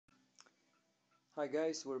Hi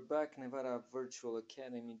guys, we're back. Nevada Virtual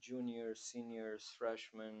Academy, juniors, seniors,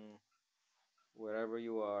 freshmen, wherever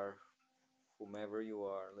you are, whomever you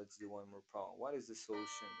are. Let's do one more problem. What is the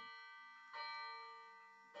solution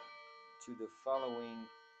to the following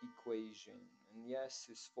equation? And yes,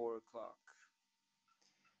 it's 4 o'clock.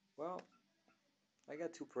 Well, I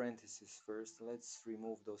got two parentheses first. Let's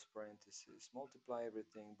remove those parentheses. Multiply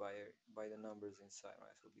everything by the numbers inside,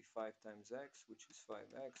 right? So it'll be 5 times x, which is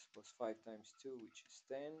 5x, plus 5 times 2, which is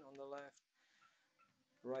 10 on the left.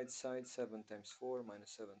 Right side, 7 times 4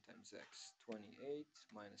 minus 7 times x, 28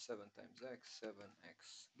 minus 7 times x,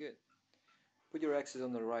 7x. Good. Put your x's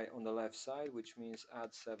on the left side, which means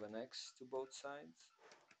add 7x to both sides.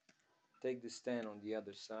 Take this 10 on the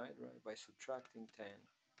other side, right, by subtracting 10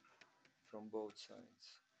 from both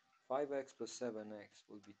sides. 5x plus 7x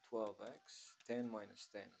will be 12x. 10 minus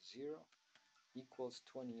 10 is 0, equals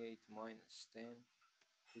 28 minus 10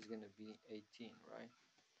 is going to be 18, right?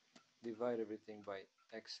 Divide everything by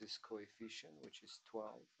x's coefficient, which is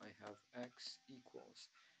 12. I have x equals.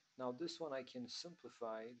 Now this one I can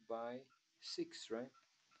simplify it by 6, right?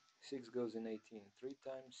 6 goes in 18 3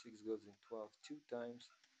 times, 6 goes in 12 2 times,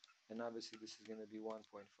 and obviously this is going to be 1.5.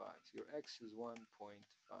 So your x is 1.5.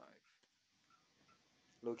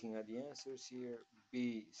 Looking at the answers here,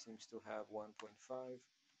 B seems to have 1.5,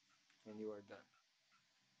 and you are done.